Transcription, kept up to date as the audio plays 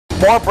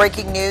More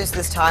breaking news,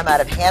 this time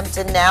out of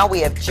Hampton now. We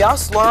have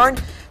just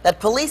learned that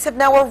police have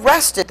now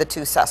arrested the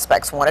two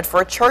suspects wanted for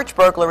a church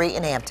burglary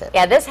in Hampton.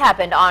 Yeah, this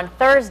happened on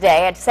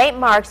Thursday at St.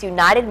 Mark's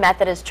United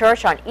Methodist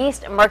Church on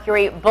East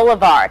Mercury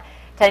Boulevard.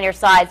 10 News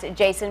Side's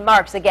Jason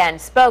Marks again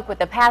spoke with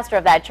the pastor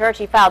of that church.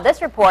 He filed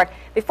this report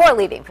before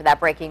leaving for that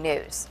breaking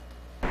news.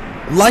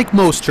 Like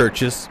most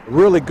churches,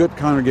 really good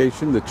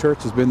congregation. The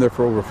church has been there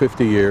for over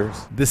 50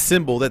 years. the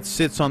symbol that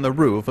sits on the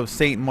roof of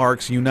St.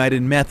 Mark's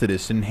United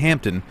Methodist in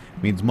Hampton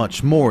means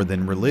much more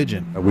than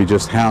religion. We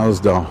just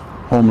housed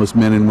homeless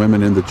men and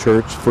women in the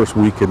church first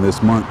week in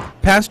this month.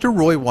 Pastor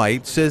Roy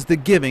White says the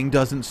giving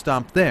doesn't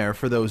stop there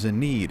for those in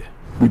need.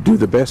 We do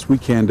the best we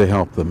can to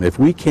help them. If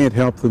we can't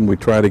help them, we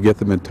try to get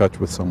them in touch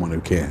with someone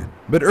who can.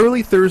 But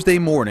early Thursday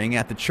morning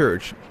at the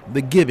church,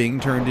 the giving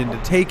turned into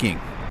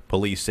taking.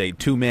 Police say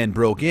two men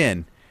broke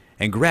in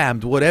and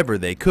grabbed whatever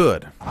they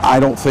could. I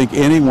don't think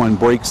anyone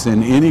breaks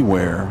in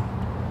anywhere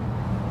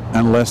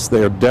unless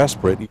they're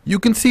desperate. You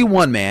can see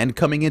one man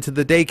coming into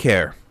the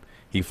daycare.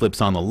 He flips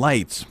on the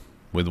lights.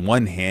 With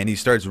one hand, he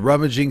starts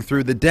rummaging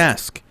through the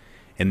desk.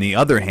 In the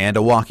other hand,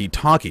 a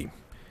walkie-talkie.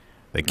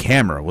 The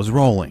camera was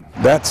rolling.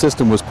 That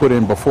system was put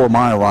in before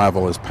my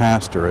arrival as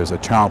pastor as a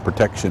child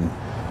protection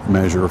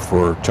measure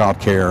for child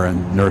care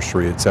and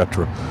nursery,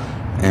 etc.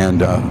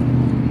 And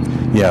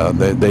yeah,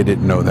 they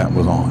didn't know that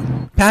was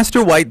on.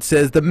 Pastor White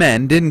says the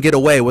men didn't get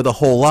away with a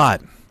whole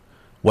lot.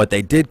 What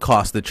they did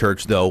cost the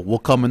church, though, will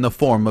come in the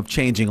form of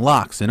changing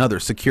locks and other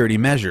security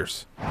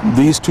measures.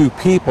 These two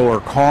people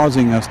are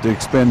causing us to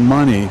expend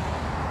money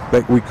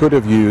that we could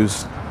have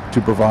used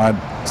to provide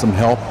some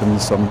help and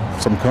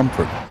some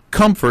comfort.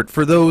 Comfort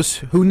for those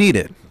who need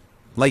it,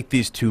 like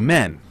these two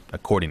men,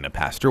 according to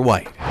Pastor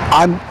White.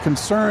 I'm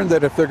concerned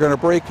that if they're going to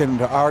break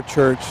into our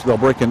church, they'll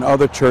break in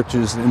other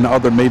churches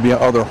and maybe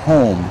other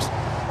homes.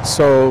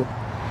 So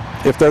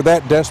if they're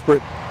that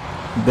desperate,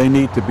 they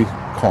need to be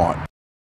caught.